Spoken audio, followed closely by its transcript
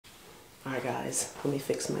All right, guys, let me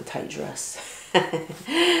fix my tight dress. Let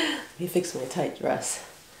me fix my tight dress.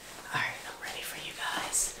 All right, I'm ready for you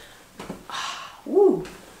guys. Woo,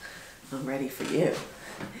 I'm ready for you.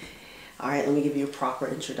 All right, let me give you a proper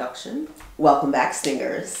introduction. Welcome back,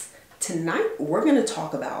 Stingers. Tonight, we're going to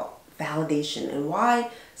talk about validation and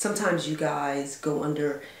why sometimes you guys go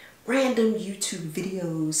under random YouTube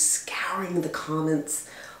videos, scouring the comments,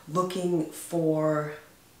 looking for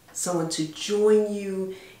someone to join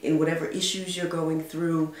you in whatever issues you're going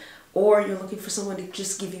through, or you're looking for someone to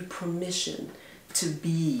just give you permission to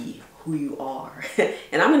be who you are.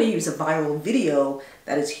 And I'm going to use a viral video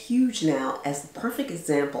that is huge now as the perfect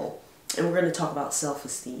example, and we're going to talk about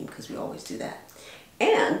self-esteem because we always do that.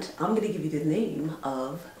 And I'm going to give you the name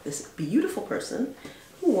of this beautiful person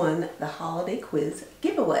who won the holiday quiz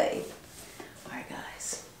giveaway. All right,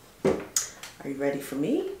 guys, are you ready for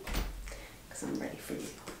me? Because I'm ready for you.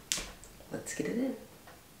 Let's get it in.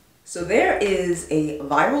 So there is a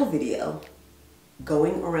viral video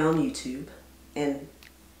going around YouTube and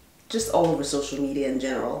just all over social media in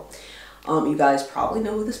general. You guys probably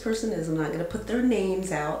know who this person is. I'm not going to put their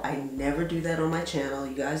names out. I never do that on my channel.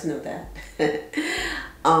 You guys know that.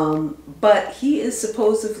 But he is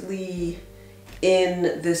supposedly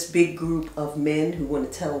in this big group of men who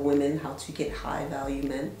want to tell women how to get high value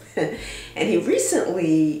men. And he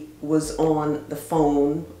recently was on the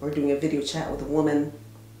phone or doing a video chat with a woman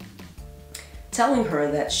telling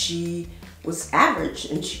her that she was average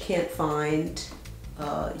and she can't find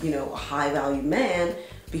a high value man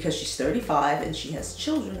because she's 35 and she has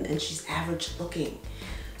children and she's average looking.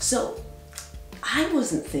 So I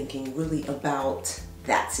wasn't thinking really about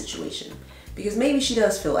that situation, because maybe she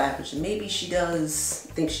does feel average and maybe she does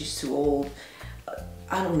think she's too old.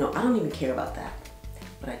 I don't know. I don't even care about that.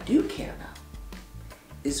 What I do care about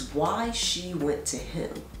is why she went to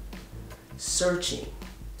him searching.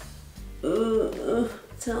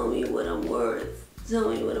 Tell me what I'm worth. Tell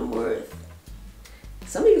me what I'm worth.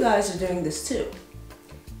 Some of you guys are doing this too.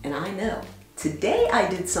 And I know. Today I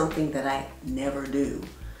did something that I never do.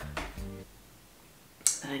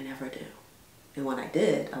 And when I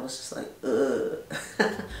did, I was just like,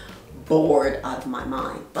 bored out of my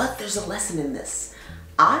mind. But there's a lesson in this.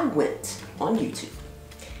 I went on YouTube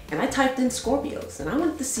and I typed in Scorpios and I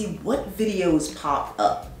wanted to see what videos pop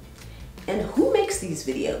up and who makes these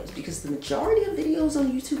videos, because the majority of videos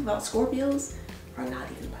on YouTube about Scorpios are not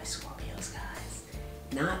even by Scorpios, guys.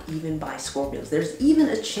 Not even by Scorpios. There's even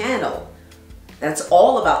a channel that's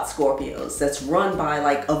all about Scorpios that's run by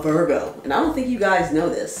like a Virgo. And I don't think you guys know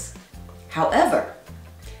this. However,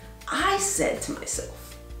 I said to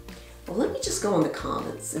myself, well, let me just go in the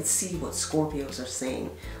comments and see what Scorpios are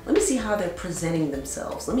saying. Let me see how they're presenting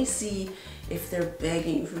themselves. Let me see if they're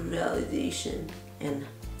begging for validation. And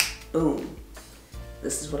boom,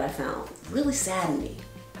 this is what I found. Really saddened me.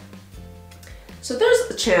 So there's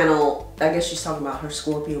a channel, I guess she's talking about her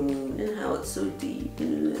Scorpio moon and how it's so deep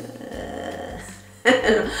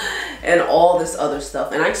and all this other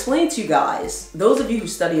stuff. And I explained to you guys, those of you who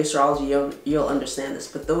study astrology, you'll understand this,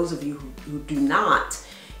 but those of you who do not,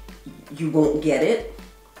 you won't get it.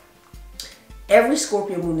 Every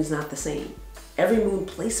Scorpio moon is not the same. Every moon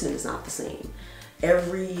placement is not the same.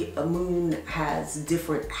 Every moon has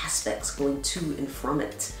different aspects going to and from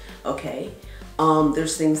it, okay?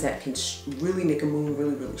 There's things that can really make a moon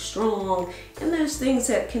really, really strong. And there's things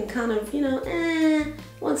that can kind of,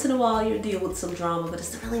 once in a while you deal with some drama, but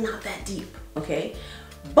it's really not that deep, okay?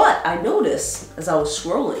 But I noticed as I was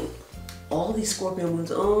scrolling, all these Scorpio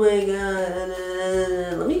moons, oh my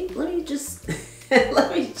God, let me just,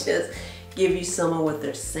 let me just give you some of what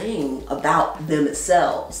they're saying about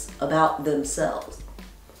themselves,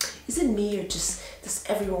 Is it me, or just does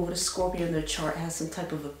everyone with a Scorpio in their chart has some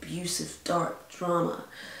type of abusive, dark drama?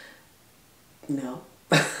 No.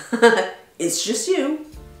 It's just you.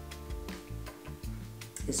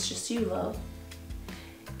 It's just you, love.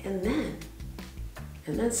 And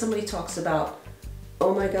then somebody talks about,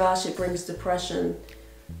 oh my gosh, it brings depression.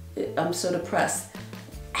 I'm so depressed.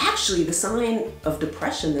 Actually, the sign of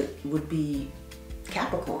depression that would be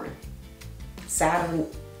Capricorn. Saturn,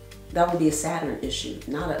 that would be a Saturn issue,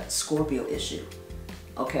 not a Scorpio issue.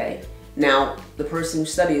 Okay? Now, the person who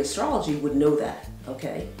studies astrology would know that,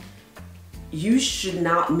 okay? You should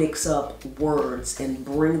not mix up words and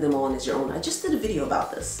bring them on as your own. I just did a video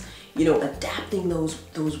about this. Adapting those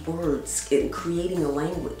words and creating a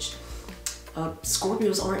language.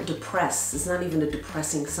 Scorpios aren't depressed. It's not even a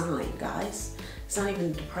depressing sign, guys. It's not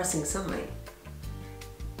even a depressing sign.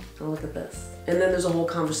 So look at this. And then there's a whole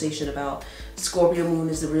conversation about Scorpio moon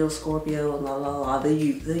is the real Scorpio, la la la, the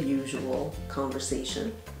usual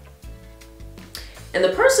conversation. And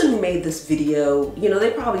the person who made this video, you know,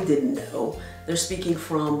 they probably didn't know. They're speaking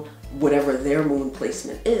from whatever their moon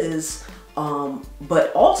placement is.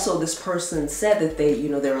 But also this person said that they, you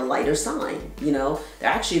know, they're a lighter sign, you know, they're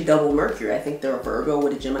actually a double Mercury. I think they're a Virgo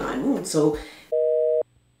with a Gemini moon. So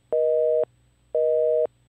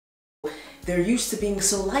they're used to being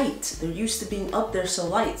so light. They're used to being up there so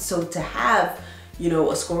light. So to have, you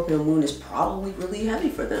know, a Scorpio moon is probably really heavy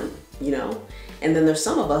for them, you know. And then there's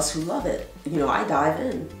some of us who love it. You know, I dive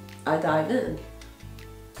in.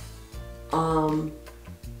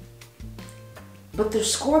 But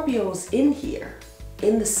there's Scorpios in here,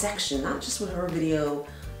 in the section, not just with her video,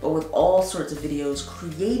 but with all sorts of videos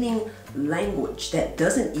creating language that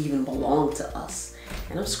doesn't even belong to us.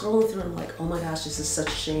 And I'm scrolling through and I'm like, oh my gosh, this is such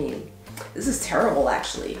a shame. This is terrible,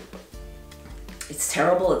 actually. It's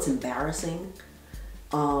terrible, it's embarrassing.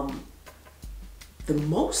 The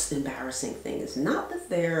most embarrassing thing is not that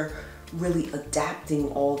they're really adapting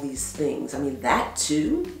all these things. I mean, that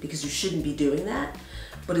too, because you shouldn't be doing that.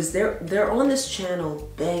 But is they're on this channel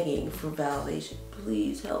begging for validation.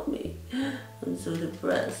 Please help me. I'm so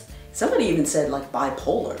depressed. Somebody even said like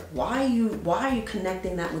bipolar. Why are you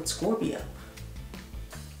connecting that with Scorpio?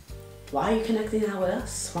 Why are you connecting that with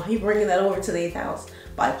us? Why are you bringing that over to the 8th house?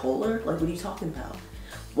 Bipolar? Like, what are you talking about?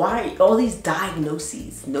 Why all these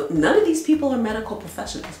diagnoses? No, none of these people are medical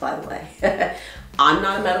professionals, by the way. I'm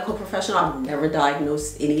not a medical professional. I've never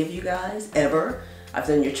diagnosed any of you guys, ever. I've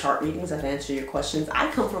done your chart readings, I've answered your questions. I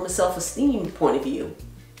come from a self-esteem point of view.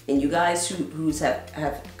 And you guys who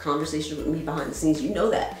have conversations with me behind the scenes, you know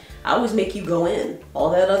that. I always make you go in. All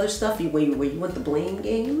that other stuff, where you want the blame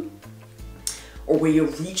game, or where you're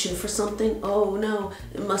reaching for something, oh no,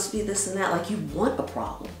 it must be this and that. Like, you want a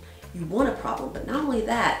problem. You want a problem, but not only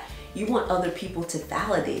that, you want other people to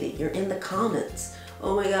validate it. You're in the comments.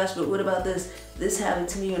 Oh my gosh, but what about this? This happened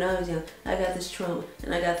to me when I was young. I got this trauma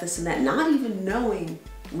and I got this and that. Not even knowing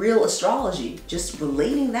real astrology, just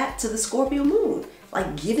relating that to the Scorpio moon.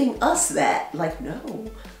 Like giving us that, like, no,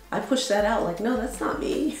 I push that out. Like, no, that's not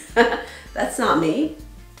me. That's not me.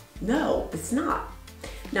 No, it's not.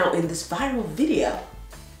 Now in this viral video,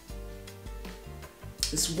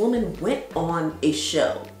 this woman went on a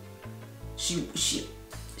show. She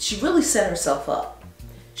really set herself up.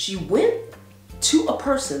 She went to a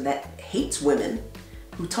person that hates women,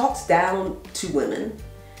 who talks down to women,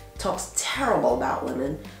 talks terrible about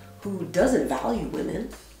women, who doesn't value women,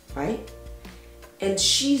 right? And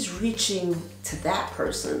she's reaching to that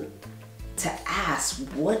person to ask,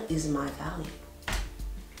 what is my value?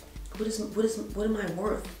 What am I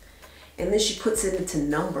worth? And then she puts it into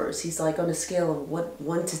numbers. He's like, on a scale of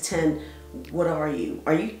 1 to 10, what are you?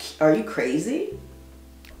 Are you crazy?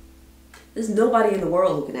 There's nobody in the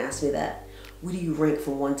world who can ask me that. What do you rank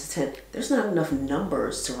from 1 to 10? There's not enough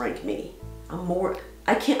numbers to rank me. I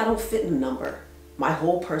don't fit in a number. My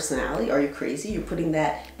whole personality, are you crazy? You're putting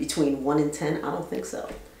that between 1 and 10? I don't think so.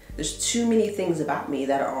 There's too many things about me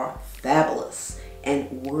that are fabulous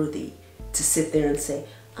and worthy to sit there and say,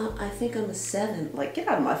 I think I'm a 7. Like, get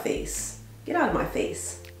out of my face. Get out of my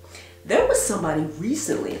face. There was somebody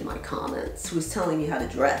recently in my comments who was telling me how to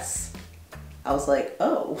dress. I was like,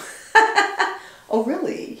 oh, oh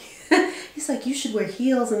really? He's like, you should wear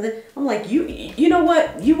heels. And then I'm like, you know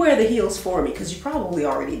what? You wear the heels for me, because you probably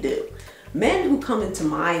already do. Men who come into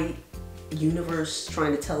my universe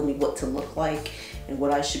trying to tell me what to look like and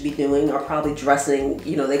what I should be doing are probably dressing,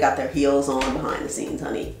 you know, they got their heels on behind the scenes,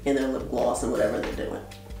 honey, and their lip gloss and whatever they're doing.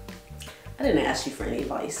 I didn't ask you for any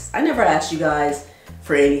advice. I never asked you guys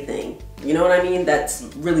for anything. You know what I mean? That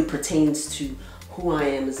really pertains to who I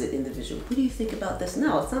am as an individual. What do you think about this?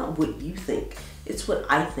 No, it's not what you think. It's what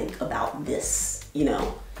I think about this, you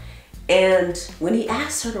know? And when he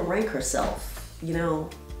asked her to rank herself, you know,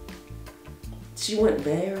 she went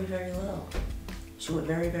very, very low. She went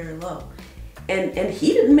very, very low. And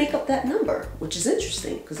he didn't make up that number, which is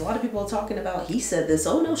interesting, because a lot of people are talking about, he said this.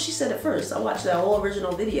 Oh no, she said it first. I watched that whole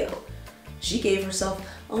original video. She gave herself,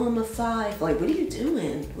 oh, I'm a 5. Like, what are you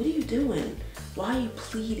doing? What are you doing? Why are you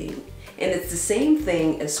pleading? And it's the same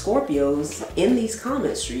thing as Scorpios in these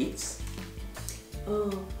comment streets.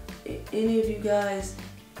 Oh, any of you guys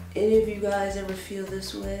ever feel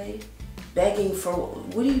this way? Begging for,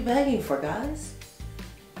 what are you begging for, guys?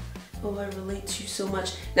 Oh, I relate to you so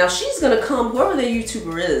much. Now she's gonna come, whoever the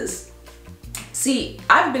YouTuber is. See,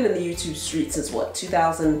 I've been in the YouTube street since what,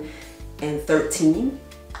 2013?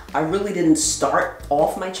 I really didn't start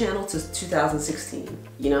off my channel till 2016,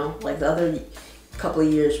 you know? Like the other couple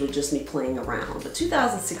of years were just me playing around. But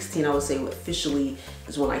 2016, I would say officially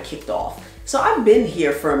is when I kicked off. So I've been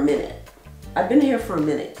here for a minute. I've been here for a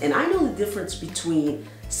minute, and I know the difference between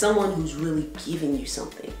someone who's really giving you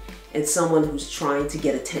something, and someone who's trying to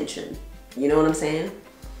get attention. You know what I'm saying?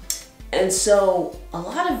 And so a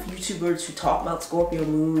lot of YouTubers who talk about Scorpio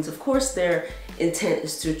moons, of course their intent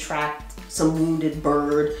is to attract some wounded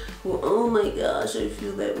bird who, oh my gosh, I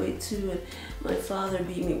feel that way too, and my father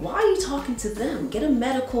beat me. Why are you talking to them? Get a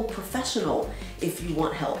medical professional if you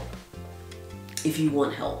want help. If you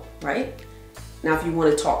want help, right? Now, if you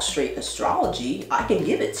want to talk straight astrology, I can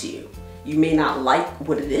give it to you. You may not like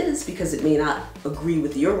what it is because it may not agree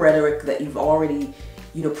with your rhetoric that you've already,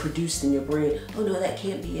 you know, produced in your brain. Oh no, that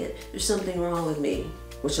can't be it. There's something wrong with me,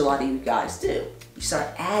 which a lot of you guys do. You start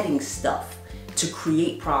adding stuff to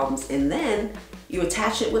create problems, and then you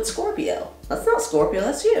attach it with Scorpio. That's not Scorpio,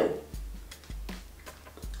 that's you.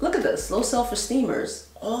 Look at this, low self-esteemers,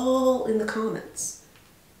 all in the comments.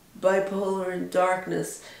 Bipolar and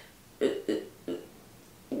darkness.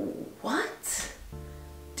 What?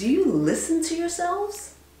 Do you listen to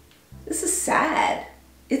yourselves? This is sad.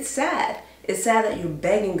 It's sad. It's sad that you're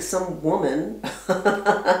begging some woman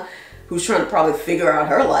who's trying to probably figure out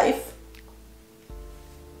her life.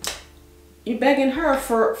 You're begging her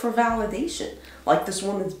for validation. Like this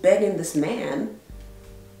woman's begging this man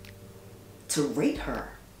to rate her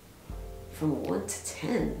from 1 to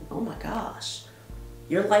 10. Oh my gosh.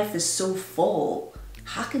 Your life is so full.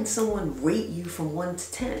 How can someone rate you from 1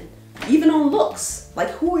 to 10? Even on looks. Like,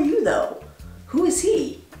 who are you though? Who is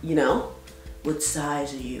he? You know? What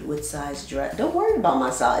size are you? What size dress? Don't worry about my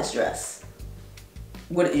size dress.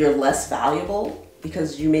 What, you're less valuable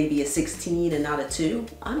because you may be a 16 and not a 2?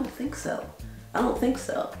 I don't think so. I don't think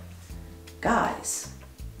so. Guys.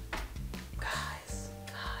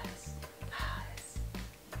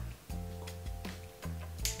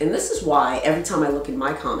 And this is why every time I look in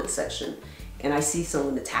my comment section and I see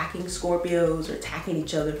someone attacking Scorpios or attacking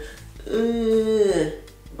each other,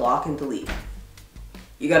 block and delete.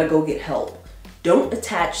 You gotta go get help. Don't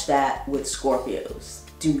attach that with Scorpios.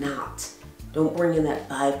 Do not. Don't bring in that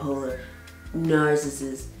bipolar,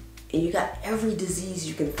 narcissist, and you got every disease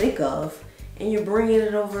you can think of, and you're bringing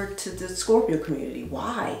it over to the Scorpio community.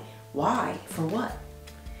 Why? Why? For what?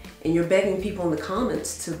 And you're begging people in the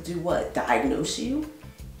comments to do what? Diagnose you?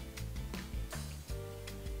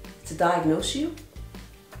 To diagnose you?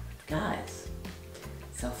 Guys,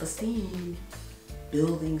 self-esteem,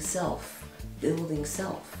 building self,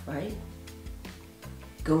 right?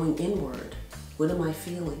 Going inward. What am I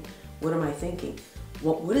feeling? What am I thinking?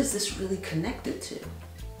 What is this really connected to?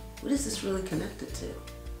 What is this really connected to?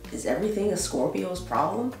 Is everything a Scorpio's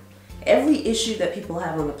problem? Every issue that people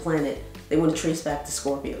have on the planet, they want to trace back to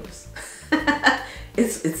Scorpios.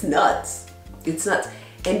 It's nuts. It's nuts.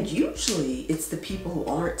 And usually it's the people who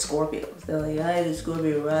aren't Scorpios. They're like, I had a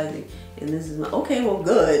Scorpio rising and this is my, okay, well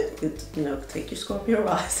good. It's, you know, take your Scorpio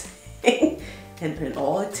rising and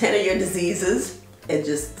all 10 of your diseases and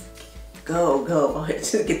just go.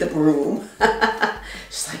 Just get the broom.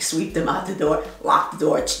 Just like sweep them out the door, lock the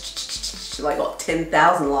door, like all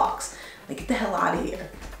 10,000 locks. Like get the hell out of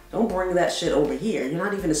here. Don't bring that shit over here. You're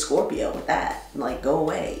not even a Scorpio with that. Like go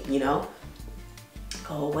away, you know?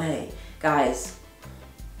 Go away. Guys,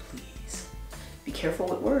 be careful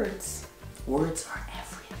with words. Words are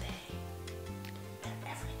everything. They're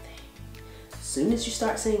everything. As soon as you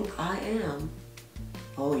start saying, I am,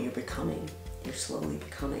 oh, you're becoming. You're slowly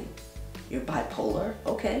becoming. You're bipolar.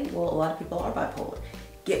 Okay, well, a lot of people are bipolar.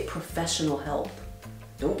 Get professional help.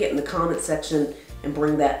 Don't get in the comment section and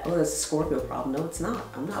bring that, oh, that's a Scorpio problem. No, it's not.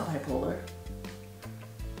 I'm not bipolar.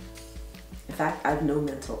 In fact, I have no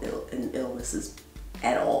mental illnesses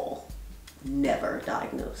at all. Never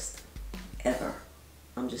diagnosed. Ever.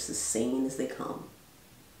 I'm just as sane as they come.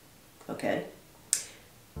 Okay?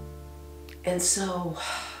 And so,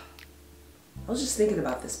 I was just thinking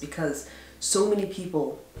about this because so many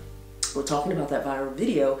people were talking about that viral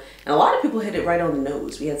video, and a lot of people hit it right on the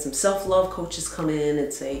nose. We had some self-love coaches come in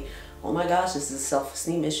and say, oh my gosh, this is a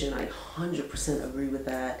self-esteem issue, and I 100% agree with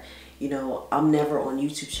that. You know, I'm never on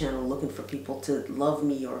YouTube channel looking for people to love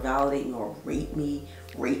me or validate me or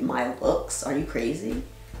rate my looks. Are you crazy?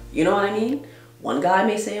 You know what I mean? One guy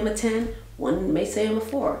may say I'm a 10, one may say I'm a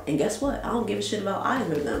 4. And guess what? I don't give a shit about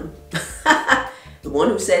either of them. The one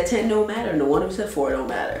who said 10 don't matter, and the one who said 4 don't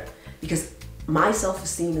matter. Because my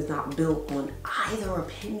self-esteem is not built on either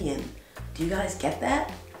opinion. Do you guys get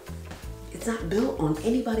that? It's not built on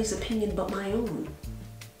anybody's opinion but my own.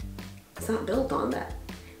 It's not built on that.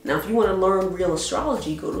 Now, if you want to learn real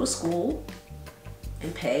astrology, go to a school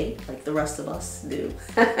and pay like the rest of us do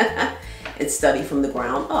and study from the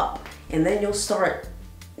ground up. And then you'll start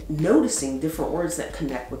noticing different words that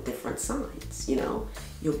connect with different signs, you know?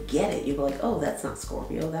 you'll get it. You'll be like, oh, that's not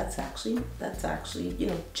Scorpio. That's actually, you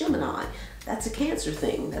know, Gemini. That's a Cancer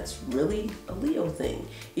thing. That's really a Leo thing.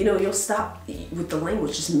 You know, you'll stop with the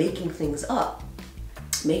language, just making things up,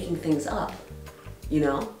 you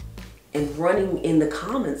know, and running in the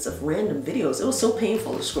comments of random videos. It was so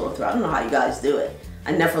painful to scroll through. I don't know how you guys do it.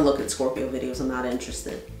 I never look at Scorpio videos. I'm not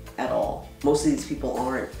interested at all. Most of these people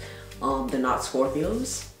aren't. They're not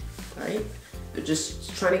Scorpios, right? They're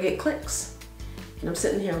just trying to get clicks. And I'm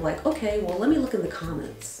sitting here like, okay, well, let me look in the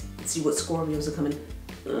comments and see what Scorpios are coming.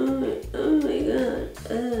 Oh my God.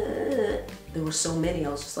 There were so many. I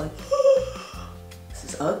was just like, this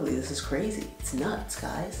is ugly. This is crazy. It's nuts,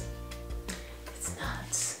 guys. It's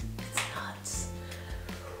nuts. It's nuts.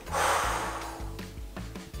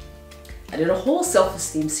 I did a whole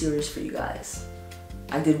self-esteem series for you guys.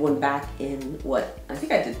 I did one back in I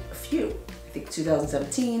think I did a few. I think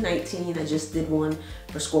 2017, 19, I just did one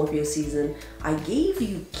for Scorpio season. I gave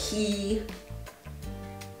you key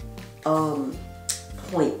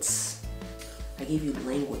points. I gave you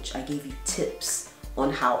language. I gave you tips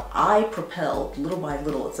on how I propelled little by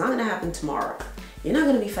little. It's not gonna happen tomorrow. You're not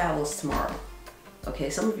gonna be fabulous tomorrow. Okay,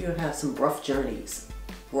 some of you have had some rough journeys.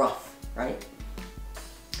 Rough, right?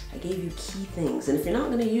 I gave you key things, and if you're not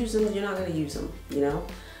going to use them, you're not going to use them, you know?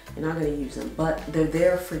 You're not going to use them, but they're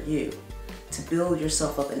there for you to build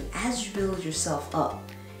yourself up, and as you build yourself up,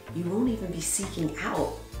 you won't even be seeking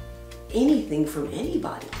out anything from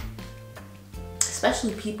anybody,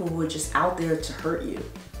 especially people who are just out there to hurt you.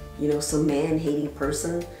 You know, some man-hating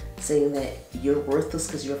person saying that you're worthless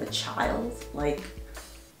because you have a child. Like,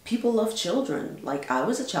 people love children. Like, I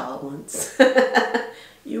was a child once.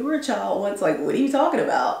 You were a child once. Like, what are you talking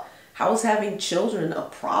about? How is having children a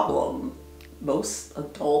problem? Most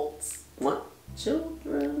adults want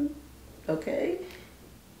children, okay?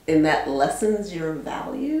 And that lessens your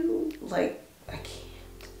value? Like, I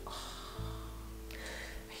can't. Oh,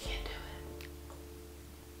 I can't do it.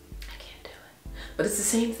 I can't do it. But it's the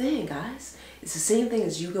same thing, guys. It's the same thing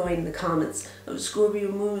as you going in the comments of a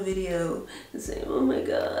Scorpio Moon video and saying, oh my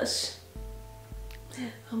gosh.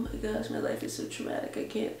 Oh my gosh, my life is so traumatic. I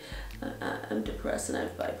can't, I'm depressed and I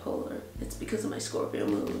have bipolar. It's because of my Scorpio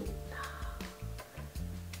Moon.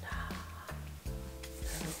 No.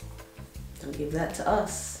 Don't give that to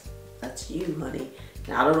us. That's you, honey.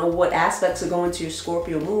 Now, I don't know what aspects are going to your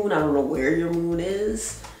Scorpio Moon. I don't know where your moon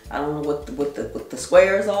is. I don't know what the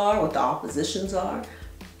squares are, what the oppositions are.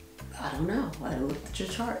 I don't know. I haven't looked at your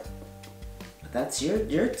chart. But that's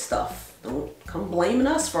your stuff. Don't come blaming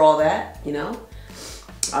us for all that, you know?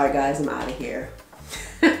 All right, guys, I'm out of here.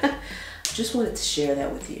 Just wanted to share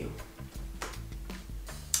that with you.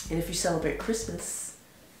 And if you celebrate Christmas,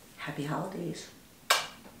 happy holidays.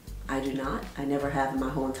 I do not. I never have in my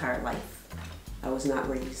whole entire life. I was not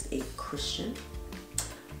raised a Christian.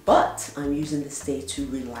 But I'm using this day to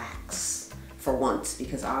relax for once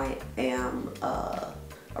because I am a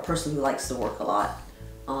person who likes to work a lot,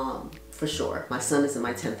 for sure. My sun is in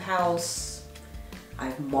my 10th house. I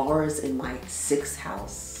have Mars in my 6th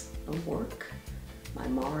house of work. My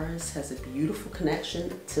Mars has a beautiful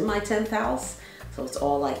connection to my 10th house. So it's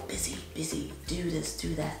all like busy, busy, do this,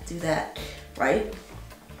 do that, right?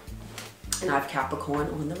 And I have Capricorn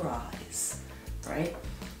on the rise, right?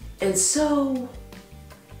 And so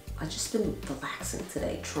I've just been relaxing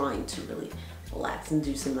today, trying to really relax and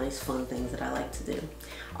do some nice fun things that I like to do.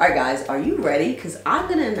 All right, guys, are you ready? Because I'm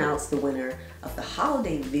going to announce the winner of the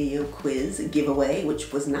holiday video quiz giveaway,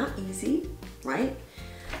 which was not easy, right?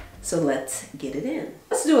 So let's get it in.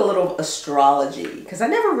 Let's do a little astrology because I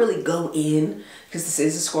never really go in because this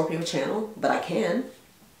is a Scorpio channel, but I can.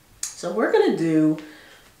 So we're going to do,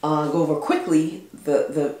 go over quickly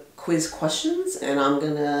the quiz questions, and I'm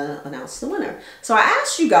gonna announce the winner. So I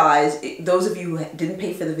asked you guys, those of you who didn't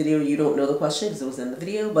pay for the video, you don't know the question because it was in the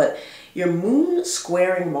video, but your moon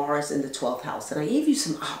squaring Mars in the 12th house, and I gave you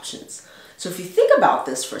some options. So if you think about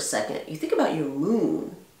this for a second, you think about your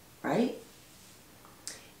moon, right?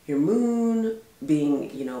 Your moon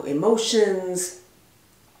being, you know, emotions,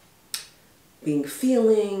 being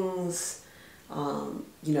feelings,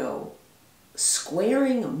 you know,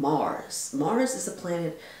 squaring Mars. Mars is a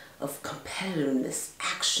planet of competitiveness,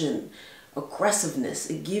 action,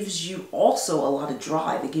 aggressiveness. It gives you also a lot of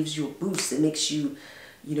drive. It gives you a boost. It makes you,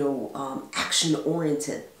 you know, action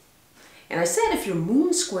oriented. And I said if your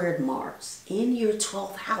moon squared Mars in your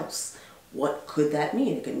 12th house, what could that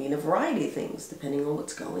mean? It could mean a variety of things depending on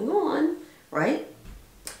what's going on, right?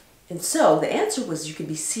 And so the answer was you could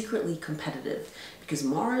be secretly competitive because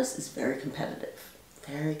Mars is very competitive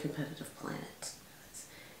planet.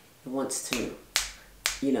 It wants to,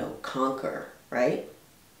 you know, conquer, right?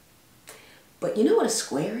 But you know what a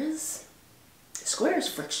square is? A square is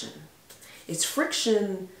friction. It's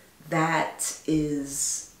friction that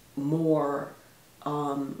is more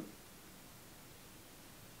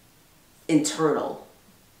internal,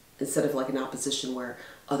 instead of like an opposition where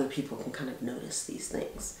other people can kind of notice these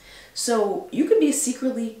things. So you can be a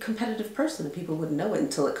secretly competitive person and people wouldn't know it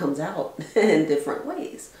until it comes out in different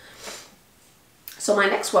ways. So my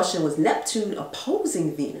next question was Neptune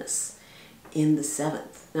opposing Venus in the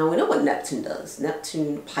 7th. Now we know what Neptune does.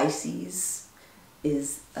 Neptune, Pisces,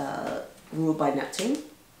 is ruled by Neptune.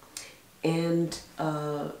 And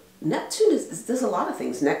Neptune does a lot of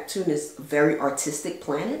things. Neptune is a very artistic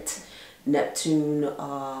planet. Neptune,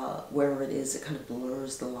 wherever it is, it kind of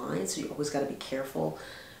blurs the lines. So you always got to be careful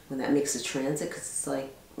when that makes a transit, because it's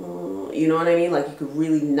like, you know what I mean? Like you could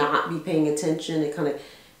really not be paying attention. It kind of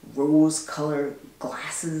rose-colored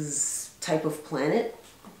glasses type of planet.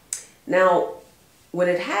 Now, when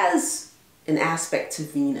it has an aspect to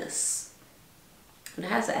Venus,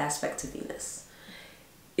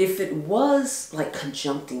 if it was like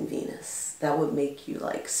conjuncting Venus, that would make you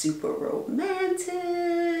like super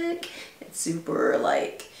romantic and super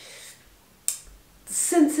like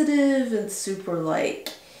sensitive and super like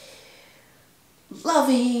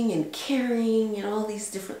loving and caring and all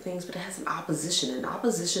these different things, but it has an opposition, and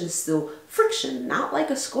opposition is still friction, not like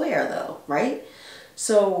a square though, right?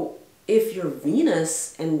 So if your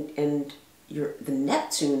Venus and the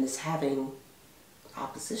Neptune is having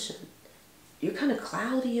opposition, you're kind of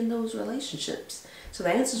cloudy in those relationships. So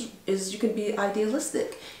the answer is you can be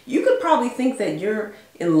idealistic. You could probably think that you're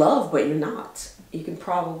in love, but you're not. You can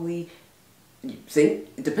probably think,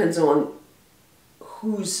 it depends on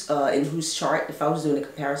who's in whose chart. If I was doing a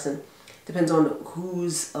comparison, depends on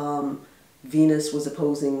whose Venus was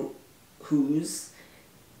opposing whose.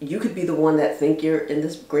 You could be the one that think you're in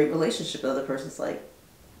this great relationship. The other person's like,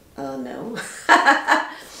 no.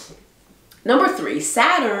 Number 3,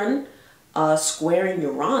 Saturn squaring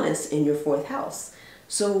Uranus in your 4th house.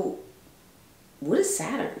 So what is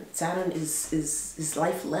Saturn? Saturn is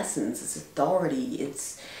life lessons, it's authority,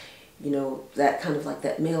 it's, you know, that kind of like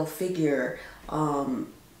that male figure.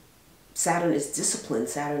 Saturn is discipline,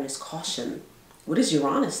 Saturn is caution. What does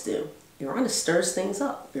Uranus do? Uranus stirs things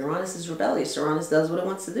up. Uranus is rebellious. Uranus does what it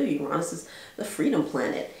wants to do. Uranus is the freedom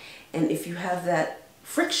planet. And if you have that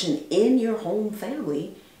friction in your home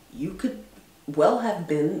family, you could well have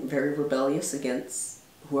been very rebellious against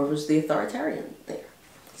whoever's the authoritarian there.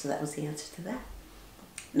 So that was the answer to that.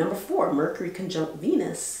 Number 4, Mercury conjunct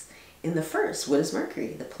Venus in the 1st. What is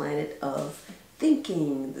Mercury? The planet of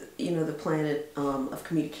thinking, you know, the planet of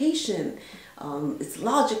communication. It's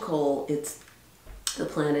logical. It's the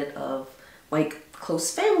planet of like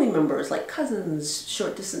close family members, like cousins,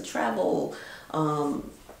 short distance travel,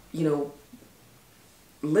 you know,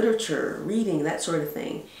 literature, reading, that sort of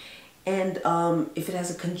thing. And if it has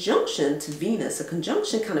a conjunction to Venus, a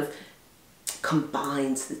conjunction kind of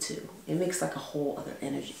combines the two. It makes like a whole other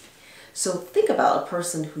energy. So think about a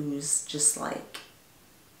person who's just like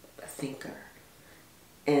a thinker.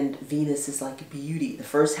 And Venus is like beauty. The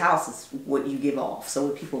 1st house is what you give off. So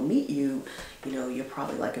when people meet you, you know, you're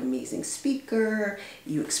probably like an amazing speaker.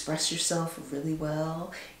 You express yourself really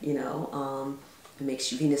well, you know. It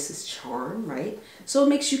makes you, Venus is charm, right? So it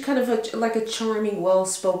makes you kind of like a charming,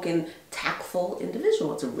 well-spoken, tactful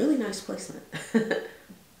individual. It's a really nice placement. I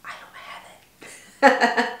don't have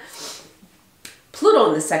it. Pluto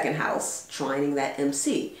in the 2nd house, trining that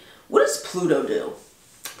MC. What does Pluto do?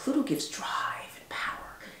 Pluto gives drive and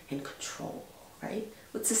power and control, right?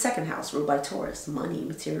 What's the 2nd house? Ruled by Taurus, money,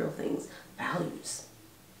 material things, values.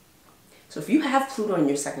 So if you have Pluto in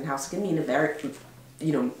your 2nd house, it can mean a very,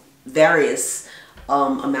 you know, various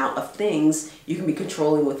amount of things. You can be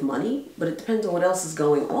controlling with money, but it depends on what else is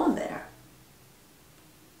going on there.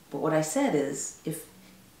 But what I said is, if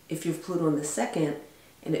you have Pluto in the 2nd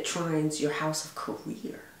and it trines your house of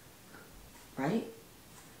career, right?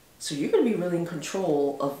 So you're going to be really in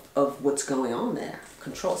control of what's going on there.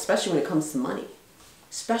 Control, especially when it comes to money.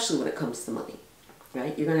 Especially when it comes to money,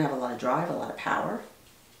 right? You're going to have a lot of drive, a lot of power.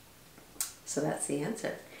 So that's the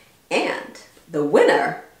answer. And the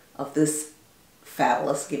winner of this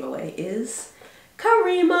fabulous giveaway is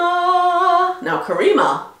Karima. Now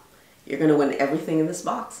Karima, you're going to win everything in this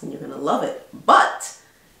box and you're going to love it. But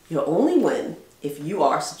you'll only win if you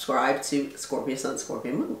are subscribed to Scorpio Sun,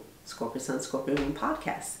 Scorpio Moon, Scorpio Sun, Scorpio Moon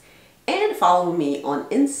Podcast. And follow me on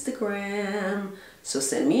Instagram. So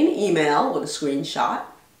send me an email with a screenshot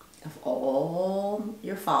of all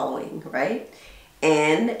your following, right?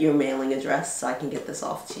 And your mailing address so I can get this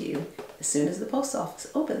off to you as soon as the post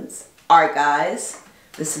office opens. All right, guys,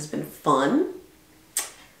 this has been fun.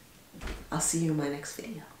 I'll see you in my next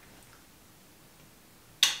video.